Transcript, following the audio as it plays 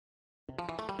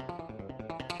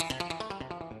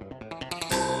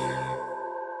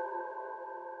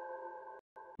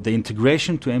The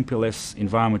integration to MPLS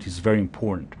environment is very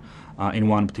important in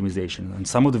WAN optimization. And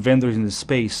some of the vendors in the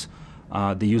space,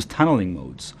 they use tunneling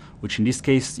modes, which in this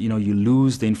case, you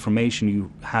lose the information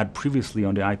you had previously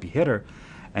on the IP header.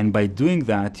 And by doing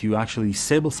that, you actually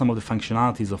disable some of the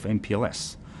functionalities of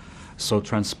MPLS. So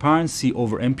transparency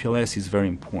over MPLS is very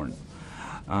important.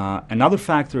 Another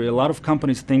factor, a lot of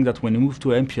companies think that when you move to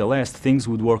MPLS, things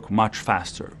would work much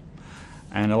faster.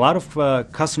 And a lot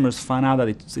of customers find out that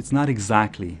it's not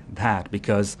exactly that,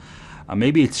 because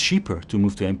maybe it's cheaper to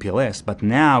move to MPLS, but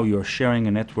now you're sharing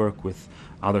a network with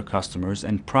other customers,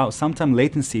 and sometimes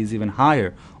latency is even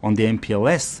higher on the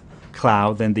MPLS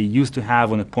cloud than they used to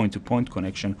have on a point-to-point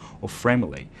connection or frame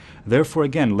relay. Therefore,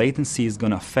 again, latency is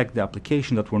going to affect the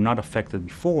application that were not affected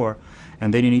before,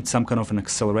 and then you need some kind of an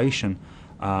acceleration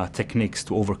techniques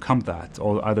to overcome that,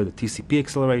 or either the TCP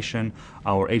acceleration,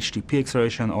 our HTTP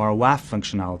acceleration, or our WAF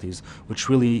functionalities, which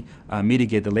really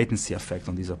mitigate the latency effect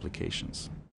on these applications.